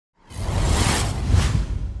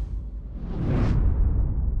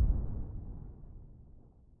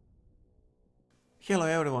Hello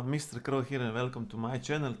everyone, Mr. Crow here and welcome to my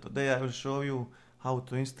channel. Today I will show you how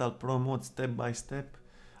to install Pro Mode step by step.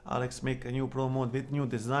 Alex make a new Pro Mode with new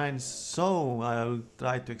designs, so I will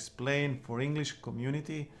try to explain for English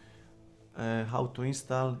community how to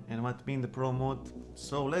install and what mean the Pro Mode.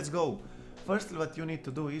 So let's go. Firstly, what you need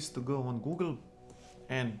to do is to go on Google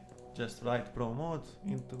and just write Pro Mode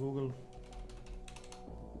into Google.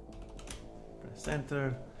 Press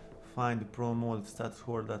enter. Find the Pro Mode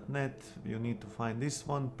statscore.net. You need to find this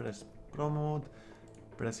one. Press Pro Mode.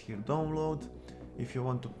 Press here download. If you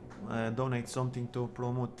want to donate something to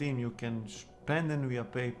Pro Mode team, you can spend it via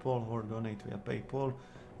PayPal or donate via PayPal.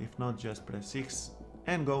 If not, just press X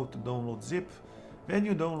and go to download zip. When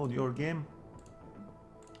you download your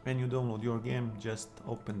game, just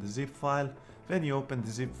open the zip file. When you open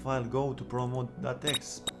the zip file, go to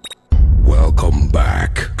promode.x. Welcome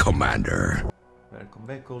back, Commander. Welcome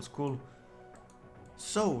back, Oldskool.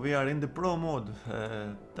 So we are in the Pro Mode.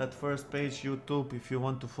 That first page, YouTube. If you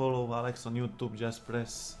want to follow Alex on YouTube, just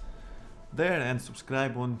press there and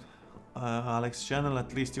subscribe on Alex's channel.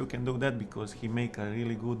 At least you can do that because he make a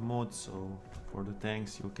really good mod. So for the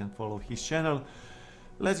thanks, you can follow his channel.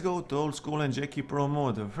 Let's go to Oldskool and Jackie Pro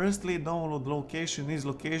Mode. Firstly, download location is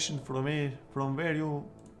location from where you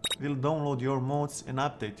will download your mods and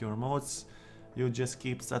update your mods. You just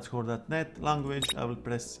keep statscore.net. Language, I will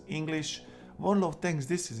press English. World of Tanks,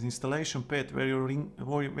 this is installation path where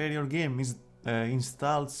your game is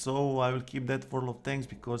installed, so I will keep that World of Tanks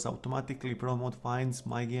because automatically Pro Mode finds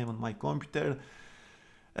my game on my computer.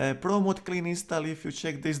 Pro Mode clean install, if you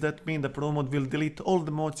check this, that means the Pro Mode will delete all the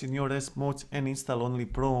mods in your S mods and install only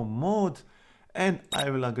Pro Mode. And I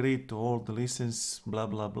will agree to all the license, blah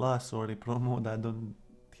blah blah. Sorry Pro Mode, I don't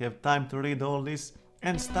have time to read all this.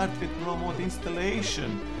 And start with Pro Mode installation.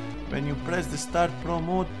 When you press the start Pro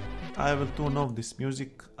Mode, I will turn off this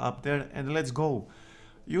music up there and let's go.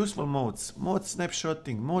 Useful modes. Mode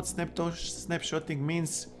snapshotting. Mode snapshotting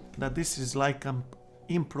means that this is like an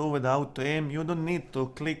improved auto aim. You don't need to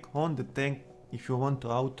click on the tank if you want to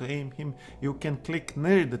auto aim him. You can click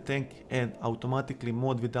near the tank and automatically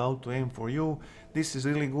mode with auto aim for you. This is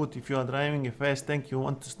really good if you are driving a fast tank, you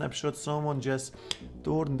want to snapshot someone, just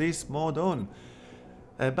turn this mode on.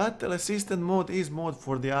 Battle Assistant mode is mode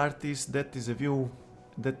for the artist. That is a view,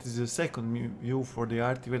 that is a second view for the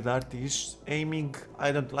artist where the artist is aiming.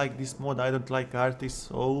 I don't like this mode, I don't like artists,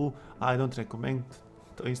 so I don't recommend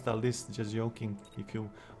to install this. Just joking, if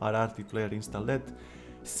you are arty player, install that.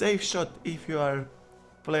 Safe shot, if you are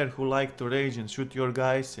player who like to rage and shoot your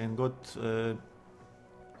guys and got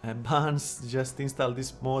bans, just install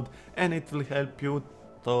this mode and it will help you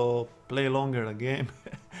to play longer a game.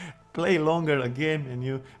 Play longer a game, and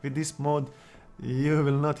you with this mode you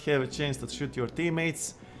will not have a chance to shoot your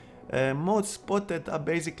teammates. Mode spotted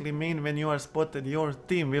basically mean when you are spotted, your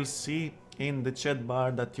team will see in the chat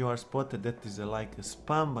bar that you are spotted. That is like a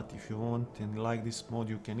spam, but if you want and like this mode,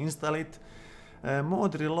 you can install it.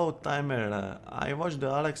 Mode reload timer. I watched the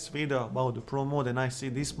Alex video about the Pro Mode and I see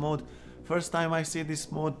this mode. First time I see this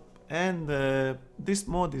mode, and this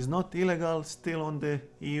mode is not illegal, still on the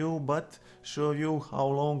EU, but show you how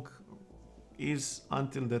long is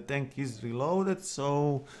until the tank is reloaded.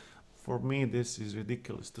 So for me this is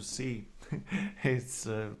ridiculous to see. It's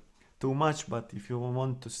too much, but if you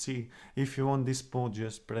want to see, if you want this mode,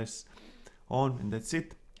 just press on and that's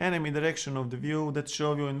it. Enemy direction of the view, that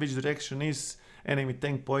show you in which direction is enemy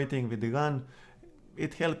tank pointing with the gun.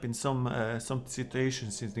 It helps in some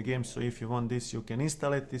situations in the game, so if you want this, you can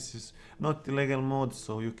install it. This is not illegal mode,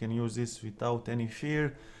 so you can use this without any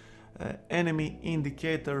fear. Enemy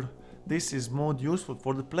indicator. This is mode useful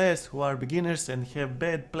for the players who are beginners and have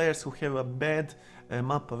bad players who have a bad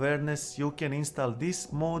map awareness. You can install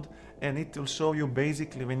this mode and it will show you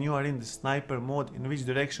basically when you are in the sniper mode in which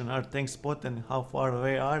direction are tanks spotted and how far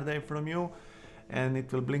away are they from you, and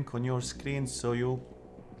it will blink on your screen so you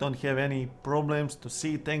don't have any problems to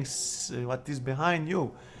see tanks what is behind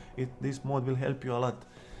you. This mode will help you a lot.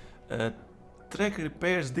 Track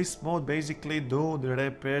repairs. This mode basically do the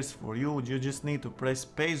repairs for you. You just need to press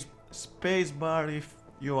space bar if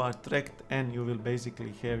you are tracked and you will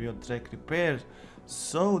basically have your track repair.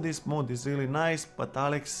 So this mode is really nice, but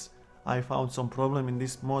Alex, I found some problem in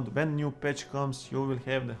this mode. When new patch comes, you will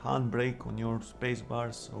have the handbrake on your space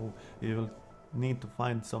bar, so you will need to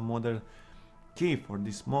find some other key for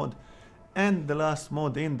this mode. And the last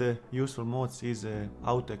mode in the useful modes is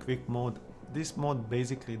auto equip mode. This mode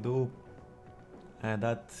basically do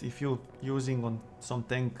that if you using on some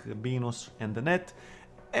tank Beanos and the net,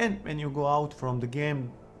 and when you go out from the game,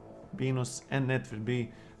 Beanos and net will be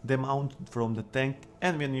demounted from the tank,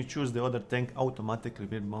 and when you choose the other tank, automatically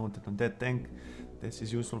will be mounted on that tank. This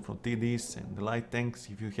is useful for TDs and the light tanks.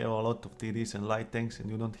 If you have a lot of TDs and light tanks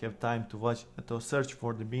and you don't have time to watch to search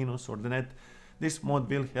for the Venus or the net, this mod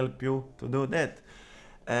will help you to do that.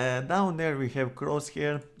 Down there we have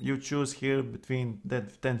crosshair. You choose here between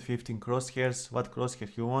that 10-15 crosshairs, what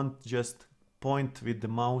crosshair you want. Just point with the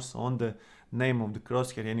mouse on the name of the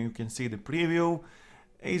crosshair and you can see the preview.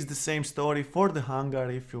 It's the same story for the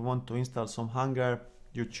hangar. If you want to install some hangar,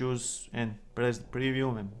 you choose and press the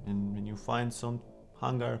preview, and when you find some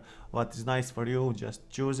hangar what is nice for you, just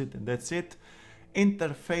choose it and that's it.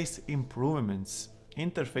 Interface improvements.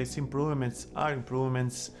 Interface improvements are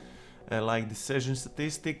improvements like the session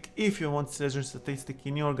statistic. If you want session statistic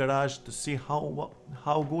in your garage to see how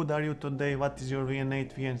good are you today, what is your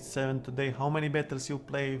VN8, VN7 today, how many battles you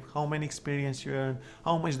play, how many experience you earn,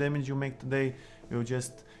 how much damage you make today, you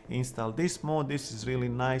just install this mode. This is really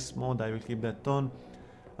nice mode, I will keep that on.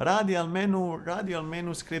 Radial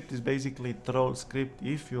menu script is basically troll script.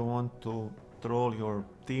 If you want to troll your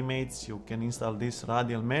teammates, you can install this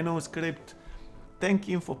radial menu script. Tank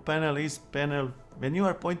info panel is panel. When you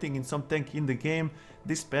are pointing in some tank in the game,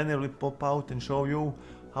 this panel will pop out and show you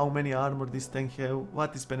how many armor this tank have,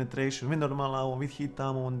 what is penetration with normal ammo, with hit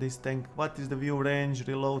ammo on this tank, what is the view range,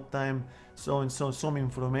 reload time, so and so. Some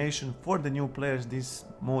information for the new players. This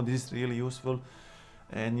mode is really useful,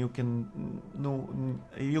 and you can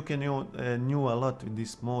know a lot with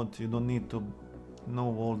this mode. You don't need to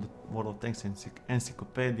know all the World of Tanks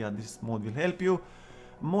encyclopedia. This mode will help you.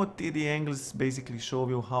 Mod TD angles basically show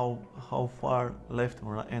you how far left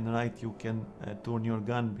and right you can turn your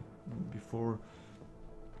gun before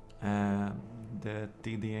the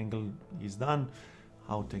TD angle is done.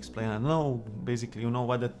 How to explain? I don't know. Basically, you know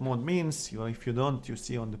what that mode means. If you don't, you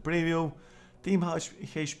see on the preview. Team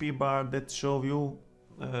HP bar that show you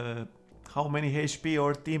how many HP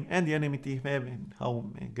your team and the enemy team have, and how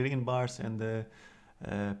green bars and the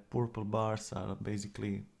purple bars are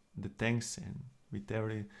basically the tanks, and with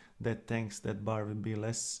every that tanks, that bar will be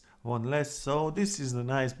one less. So this is the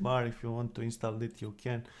nice bar. If you want to install it, you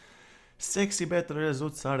can. Sexy battle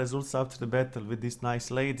results are results after the battle with these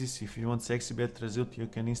nice ladies. If you want sexy battle result, you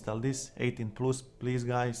can install this. 18 plus, please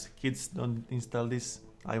guys, kids, don't install this,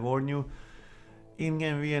 I warn you.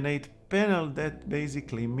 In-game VN8 panel, that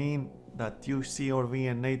basically mean that you see your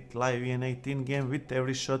VN8, live VN8 in-game with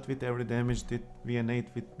every shot, with every damage. That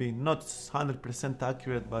VN8 will be not 100%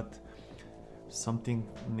 accurate, but something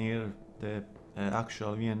near the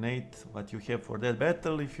actual VN8 what you have for that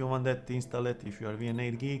battle. If you want that, install it. If you are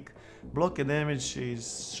VN8 geek, blockade damage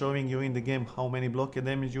is showing you in the game how many blockade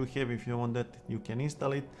damage you have. If you want that, you can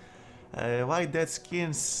install it. Why dead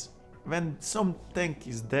skins? When some tank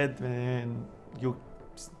is dead, when you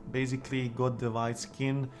basically got the white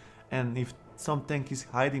skin, and if some tank is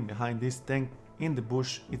hiding behind this tank in the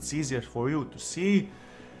bush, it's easier for you to see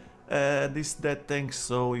this dead tank,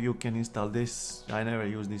 so you can install this. I never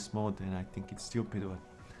use this mode and I think it's stupid, but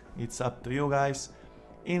it's up to you guys.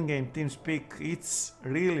 In-game TeamSpeak, it's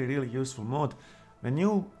really useful mode. When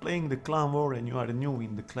you playing the clan war and you are new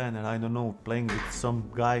in the clan, and I don't know, playing with some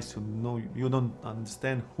guys who know you don't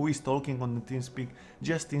understand who is talking on the TeamSpeak,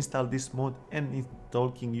 just install this mode and it's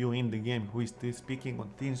talking you in the game who is speaking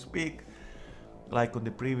on TeamSpeak, like on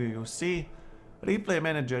the preview you see. Replay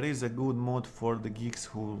Manager is a good mode for the geeks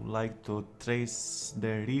who like to trace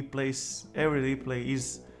their replays. Every replay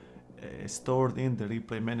is stored in the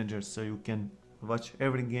Replay Manager, so you can watch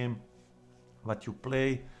every game what you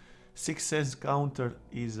play. Sixth Sense counter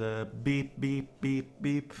is a beep beep beep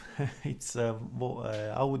beep. It's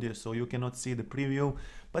audio, so you cannot see the preview,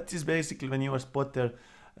 but it's basically when you are spotter,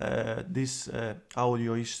 this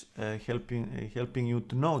audio is helping you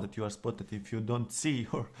to know that you are spotted if you don't see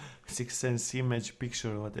your Sixth Sense image,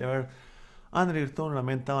 picture, or whatever. Unreal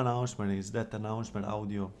Tournament announcement is that announcement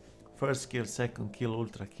audio. First kill, second kill,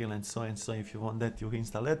 ultra kill, and so and so. If you want that, you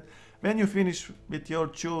install it. When you finish with your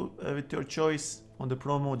choice on the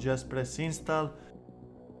promo, just press install.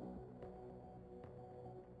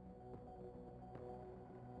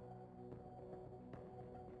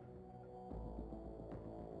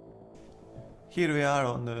 Here we are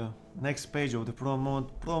on the next page of the Pro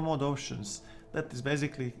mode options. That is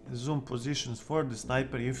basically zoom positions for the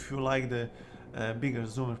sniper. If you like the bigger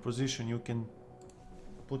zoomer position, you can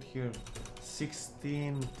put here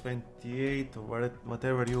 16, 28 or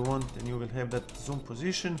whatever you want, and you will have that zoom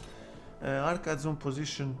position. Arcade zoom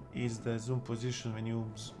position is the zoom position when you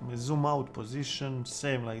zoom out position,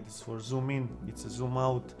 same like this for zoom in, it's a zoom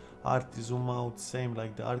out. RT zoom out, same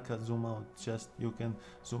like the arcade zoom out, just you can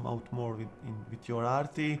zoom out more with your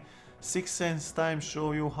RT. 6 cents time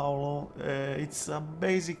show you how long, it's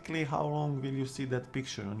basically how long will you see that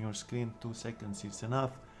picture on your screen. 2 seconds is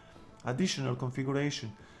enough. Additional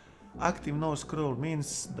configuration. Active no scroll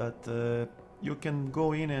means that you can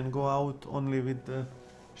go in and go out only with the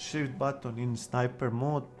shift button in sniper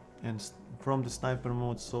mode and from the sniper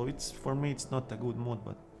mode. So it's, for me it's not a good mode,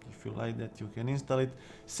 but if you like that you can install it.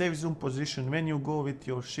 Save zoom position. When you go with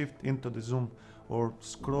your shift into the zoom or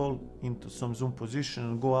scroll into some zoom position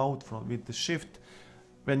and go out from with the shift,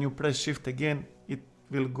 when you press shift again it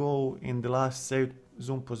will go in the last saved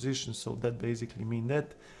zoom position. So that basically means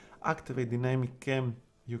that. Activate dynamic cam.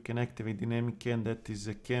 You can activate dynamic cam. That is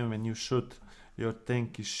a cam when you shoot, your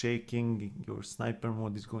tank is shaking, your sniper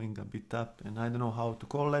mode is going a bit up, and I don't know how to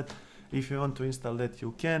call that. If you want to install that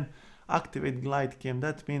you can. Activate glide cam.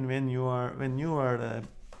 That means when you are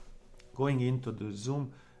going into the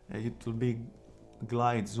zoom, it will be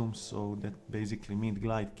glide zoom, so that basically means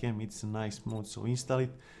glide cam. It's a nice mode, so install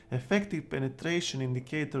it. Effective penetration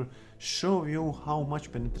indicator show you how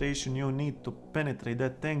much penetration you need to penetrate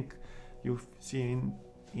that tank. You see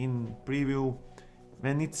in preview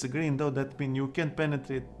when it's a green dot, that means you can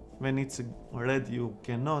penetrate. When it's a red you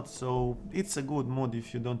cannot, so it's a good mode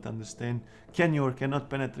if you don't understand can you or cannot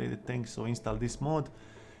penetrate the tank. So install this mode.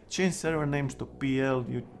 Change server names to PL.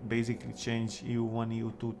 You basically change EU1,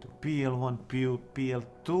 EU2 to PL1,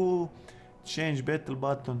 PL2. Change battle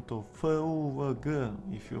button to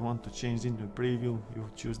FUVG. If you want to change in the preview, you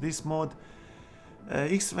choose this mode.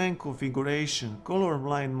 XVAN configuration,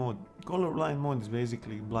 colorblind mode. Colorblind mode is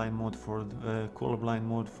basically blind mode for the colorblind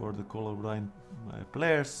mode for the colorblind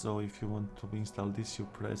players. So if you want to install this, you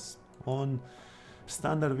press on.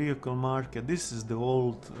 Standard vehicle marker. This is the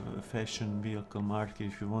old fashioned vehicle marker.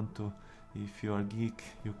 If you want to, if you are geek,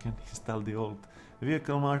 you can install the old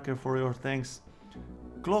vehicle marker for your tanks.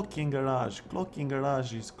 Clocking garage. Clocking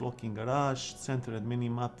garage is clocking garage. Center and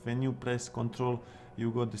minimap. When you press control,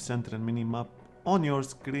 you got the center and minimap on your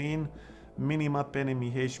screen. Minimap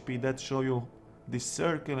enemy HP, that show you this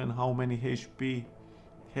circle and how many HP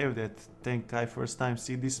have that tank. I first time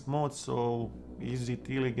see this mode, so is it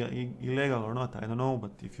illegal or not, I don't know,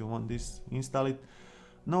 but if you want this, install it.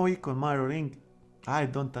 No icon mirroring. I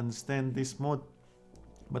don't understand this mode,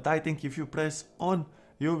 but I think if you press on,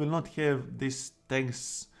 you will not have these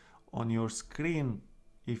tanks on your screen.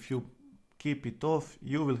 If you keep it off,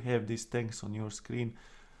 you will have these tanks on your screen.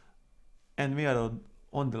 And we are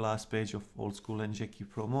on the last page of Oldskool and Jackie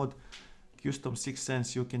Pro mode. Custom 6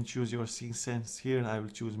 sense, you can choose your 6 sense here. I will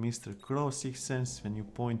choose Mr. Crow 6 sense. When you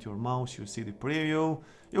point your mouse, you see the preview.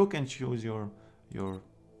 You can choose your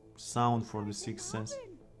sound for the 6 sense.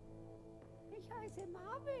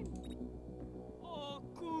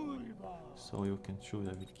 So you can choose.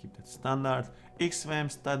 I will keep that standard. XVAM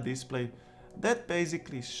stat display. That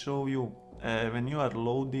basically show you when you are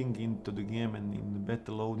loading into the game and in the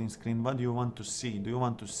battle loading screen, what do you want to see? Do you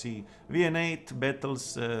want to see VN8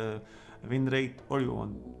 battles, win rate, or you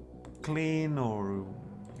want clean, or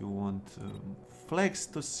you want flex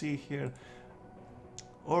to see here,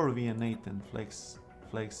 or VN8 and flex,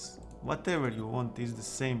 whatever you want is the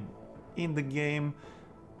same in the game,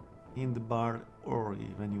 in the bar, or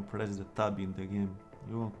when you press the tab in the game.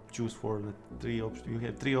 You choose for the 3 options. You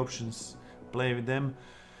have 3 options, play with them.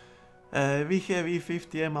 We have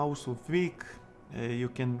E50M House of Week. You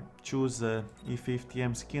can choose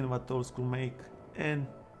E50M skin what Oldskool make, and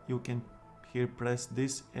you can here press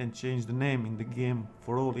this and change the name in the game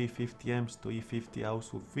for all E50Ms to E50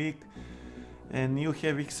 House of Week. And you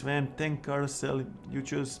have XVAM tank carousel. You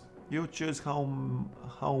choose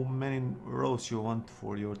how many rows you want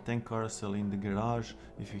for your tank carousel in the garage.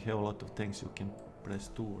 If you have a lot of tanks, you can press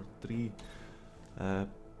 2 or 3.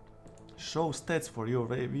 Show stats for your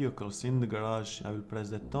vehicles in the garage. I will press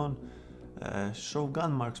that on. Show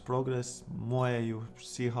gun marks progress. Moe, you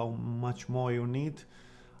see how much more you need.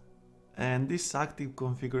 And this active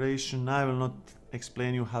configuration, I will not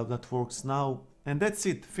explain you how that works now. And that's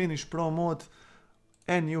it. Finish Pro mode.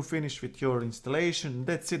 And you finish with your installation.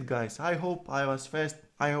 That's it, guys. I hope I was fast.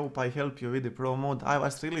 I hope I helped you with the Pro mode. I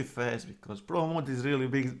was really fast because Pro mode is really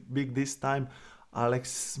big this time.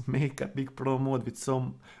 Alex make a big Pro mode with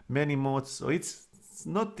so many mods, so it's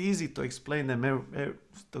not easy to explain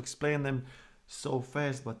them so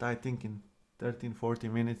fast, but I think in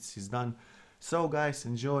 13-14 minutes is done. So guys,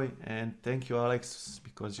 enjoy, and thank you Alex,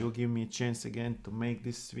 because you give me a chance again to make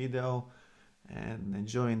this video, and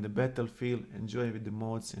enjoy in the battlefield, enjoy with the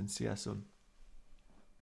mods, and see you soon.